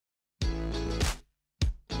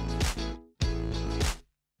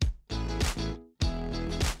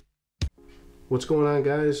What's going on,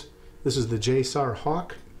 guys? This is the JSAR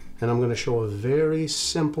HAWK, and I'm going to show a very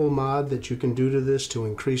simple mod that you can do to this to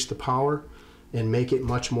increase the power and make it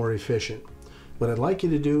much more efficient. What I'd like you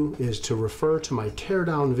to do is to refer to my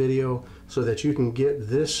teardown video so that you can get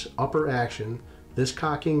this upper action, this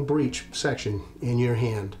cocking breech section in your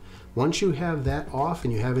hand. Once you have that off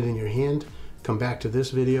and you have it in your hand, come back to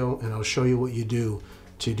this video and I'll show you what you do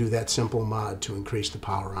to do that simple mod to increase the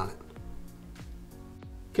power on it.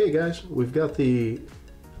 Okay guys, we've got the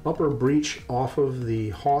upper breech off of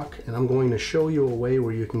the Hawk, and I'm going to show you a way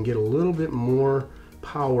where you can get a little bit more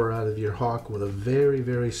power out of your Hawk with a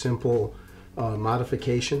very simple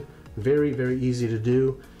modification. Very easy to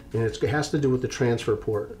do, and it has to do with the transfer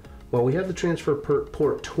port. Well, we have the transfer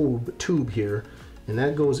port tube here, and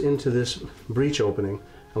that goes into this breech opening.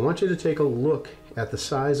 I want you to take a look at the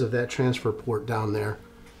size of that transfer port down there.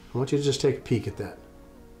 I want you to just take a peek at that.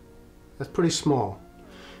 That's pretty small.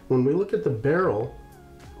 When we look at the barrel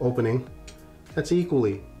opening, that's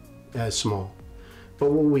equally as small.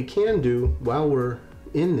 But what we can do while we're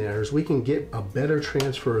in there is we can get a better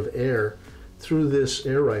transfer of air through this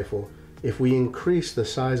air rifle if we increase the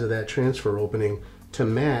size of that transfer opening to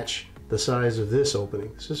match the size of this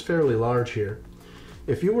opening. This is fairly large here.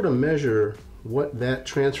 If you were to measure what that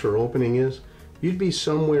transfer opening is, you'd be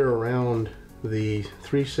somewhere around the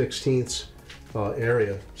 3/16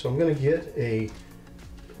 area. So I'm going to get a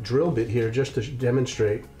drill bit here just to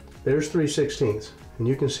demonstrate. There's 3/16, and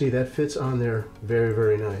you can see that fits on there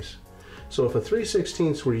very nice. So if a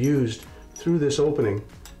 3/16 were used through this opening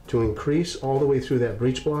to increase all the way through that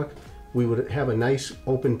breech block, we would have a nice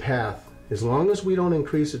open path, as long as we don't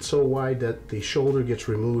increase it so wide that the shoulder gets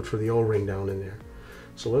removed for the O-ring down in there.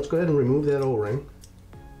 So let's go ahead and remove that O-ring.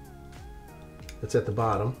 That's at the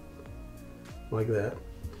bottom, like that.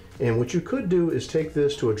 And what you could do is take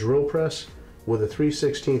this to a drill press with a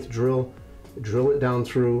 3/16 drill it down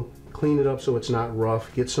through, clean it up so it's not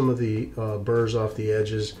rough, get some of the burrs off the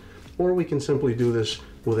edges, or we can simply do this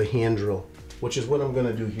with a hand drill, which is what I'm going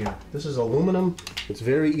to do here. This is aluminum, it's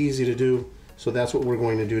very easy to do, so that's what we're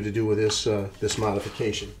going to do with this this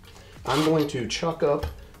modification. I'm going to chuck up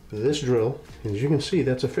this drill, and as you can see,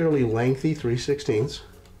 that's a fairly lengthy 3/16.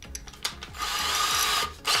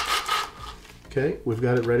 Okay, we've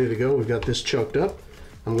got it ready to go. We've got this chucked up.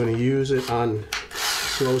 I'm going to use it on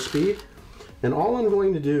slow speed, and all I'm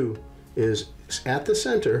going to do is at the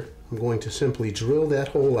center, I'm going to simply drill that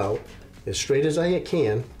hole out as straight as I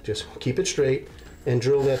can. Just keep it straight and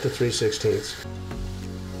drill that to 3/16.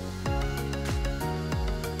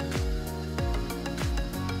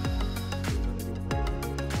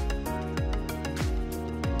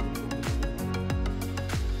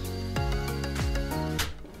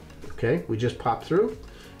 Okay, we just popped through.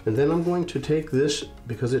 And then I'm going to take this,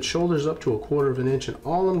 because it shoulders up to 1/4 inch, and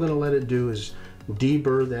all I'm going to let it do is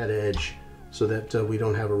deburr that edge so that we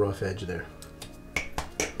don't have a rough edge there.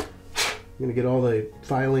 I'm going to get all the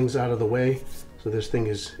filings out of the way so this thing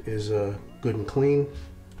is good and clean.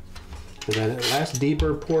 And then that last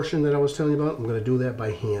deburr portion that I was telling you about, I'm going to do that by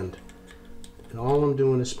hand. And all I'm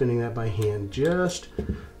doing is spinning that by hand just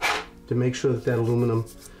to make sure that that aluminum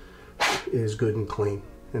is good and clean.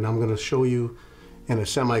 And I'm going to show you in a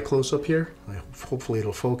semi close-up here. Hopefully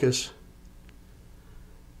it'll focus.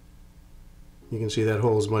 You can see that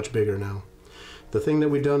hole is much bigger now. The thing that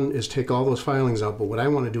we've done is take all those filings out, but what I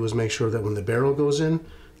want to do is make sure that when the barrel goes in,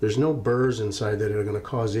 there's no burrs inside that are going to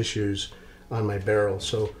cause issues on my barrel.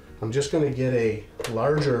 So I'm just going to get a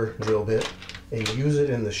larger drill bit and use it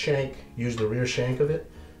in the shank, use the rear shank of it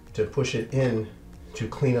to push it in to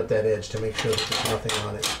clean up that edge to make sure that there's nothing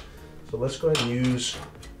on it. So let's go ahead and use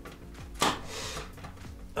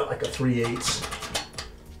like a 3/8,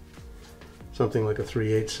 something like a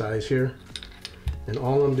 3/8 size here, and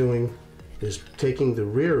all I'm doing is taking the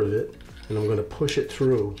rear of it and I'm going to push it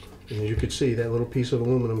through, and as you can see, that little piece of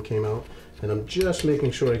aluminum came out, and I'm just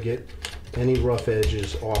making sure I get any rough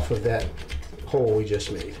edges off of that hole we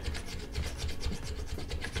just made.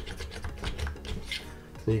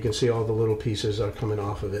 And you can see all the little pieces are coming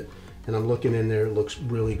off of it, and I'm looking in there, it looks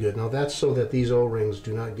really good. Now that's so that these O-rings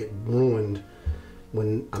do not get ruined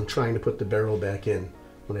when I'm trying to put the barrel back in.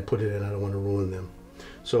 When I put it in, I don't want to ruin them.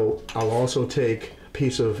 So I'll also take a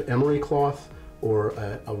piece of emery cloth or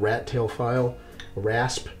a rat tail file, a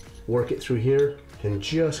rasp, work it through here, and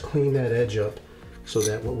just clean that edge up so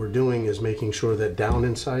that what we're doing is making sure that down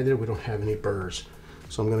inside there we don't have any burrs.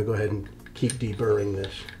 So I'm going to go ahead and keep deburring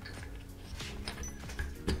this.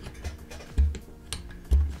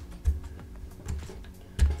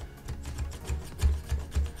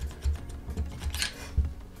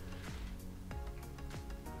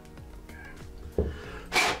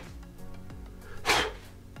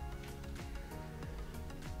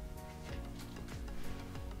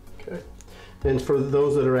 And for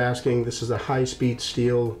those that are asking, this is a high-speed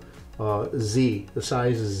steel Z. The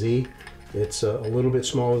size is Z. It's a little bit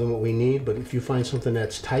smaller than what we need, but if you find something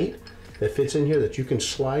that's tight, that fits in here, that you can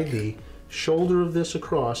slide the shoulder of this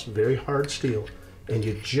across, very hard steel, and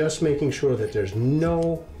you're just making sure that there's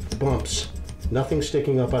no bumps, nothing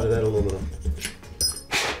sticking up out of that aluminum.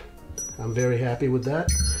 I'm very happy with that.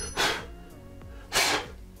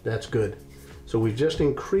 That's good. So we've just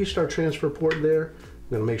increased our transfer port there.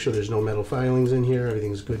 I'm going to make sure there's no metal filings in here.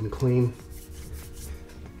 Everything's good and clean.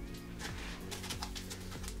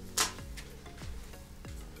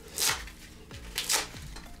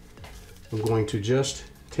 I'm going to just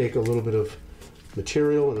take a little bit of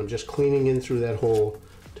material and I'm just cleaning in through that hole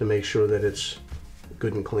to make sure that it's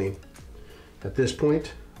good and clean. At this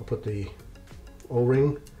point, I'll put the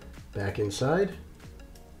O-ring back inside.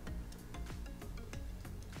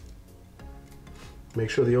 Make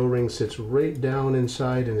sure the O-ring sits right down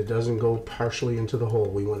inside and it doesn't go partially into the hole.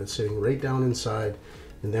 We want it sitting right down inside.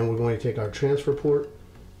 And then we're going to take our transfer port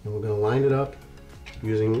and we're going to line it up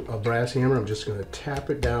using a brass hammer. I'm just going to tap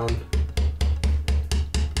it down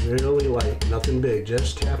really light, nothing big,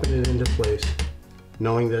 just tapping it into place,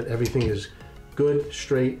 knowing that everything is good,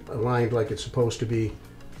 straight, aligned like it's supposed to be,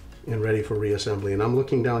 and ready for reassembly. And I'm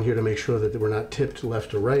looking down here to make sure that we're not tipped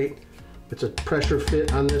left or right. It's a pressure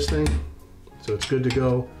fit on this thing, so it's good to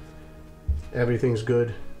go. Everything's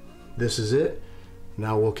good. This is it.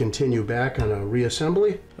 Now we'll continue back on a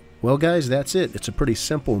reassembly. Well guys, that's it. It's a pretty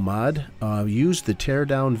simple mod. Use the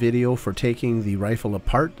teardown video for taking the rifle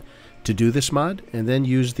apart to do this mod, and then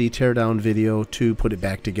use the teardown video to put it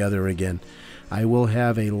back together again. I will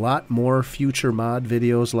have a lot more future mod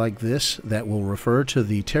videos like this that will refer to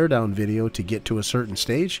the teardown video to get to a certain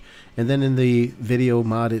stage, and then in the video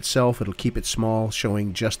mod itself it'll keep it small,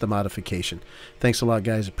 showing just the modification. Thanks a lot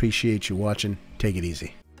guys, appreciate you watching. Take it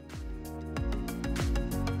easy.